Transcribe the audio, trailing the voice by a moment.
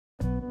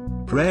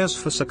Prayers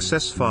for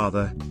success.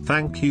 Father,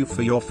 thank you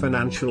for your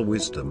financial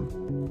wisdom.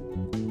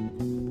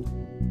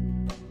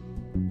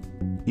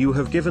 You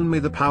have given me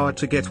the power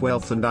to get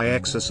wealth and I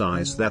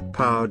exercise that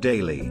power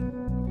daily.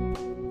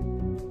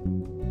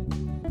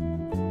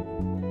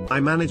 I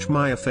manage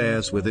my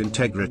affairs with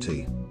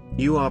integrity.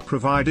 You are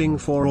providing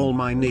for all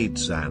my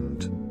needs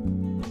and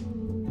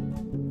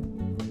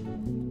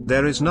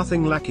there is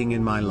nothing lacking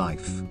in my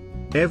life.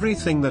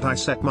 Everything that I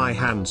set my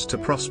hands to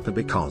prosper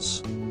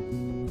because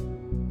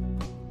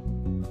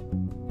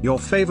your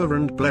favor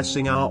and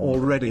blessing are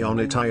already on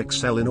it. I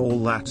excel in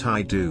all that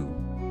I do.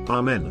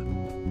 Amen.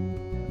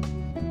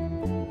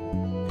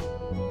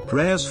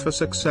 Prayers for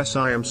success.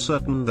 I am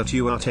certain that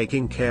you are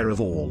taking care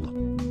of all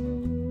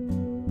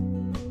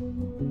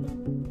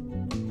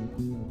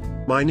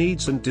my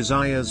needs and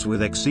desires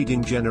with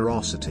exceeding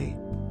generosity.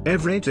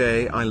 Every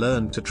day I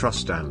learn to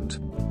trust and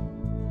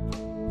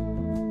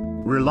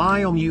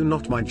rely on you,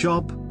 not my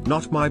job,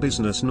 not my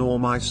business, nor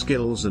my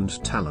skills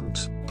and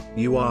talent.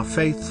 You are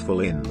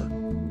faithful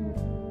in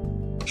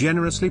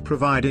generously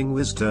providing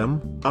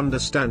wisdom,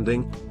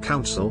 understanding,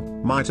 counsel,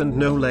 might and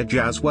knowledge,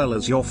 as well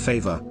as your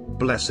favor,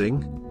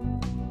 blessing,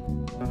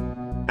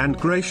 and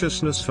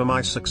graciousness for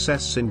my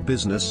success in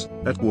business,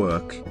 at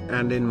work,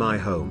 and in my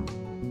home.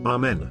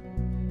 Amen.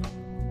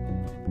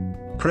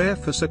 Prayer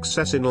for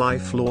success in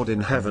life. Lord in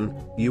heaven,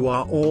 you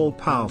are all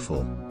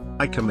powerful.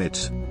 I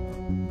commit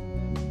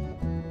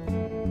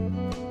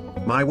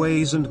my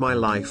ways and my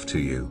life to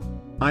you.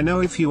 I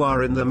know if you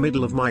are in the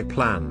middle of my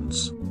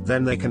plans,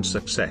 then they can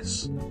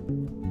success.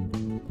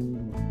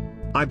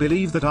 I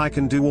believe that I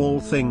can do all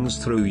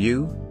things through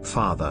you,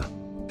 Father.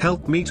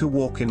 Help me to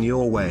walk in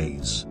your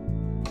ways.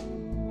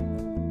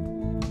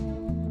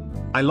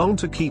 I long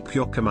to keep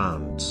your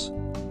commands.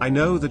 I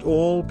know that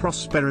all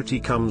prosperity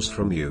comes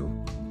from you.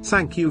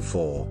 Thank you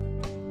for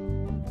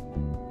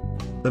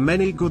the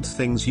many good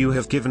things you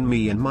have given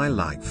me in my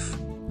life.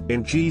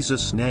 In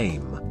Jesus'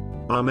 name.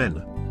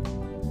 Amen.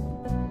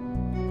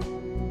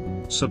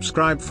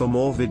 Subscribe for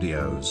more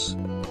videos.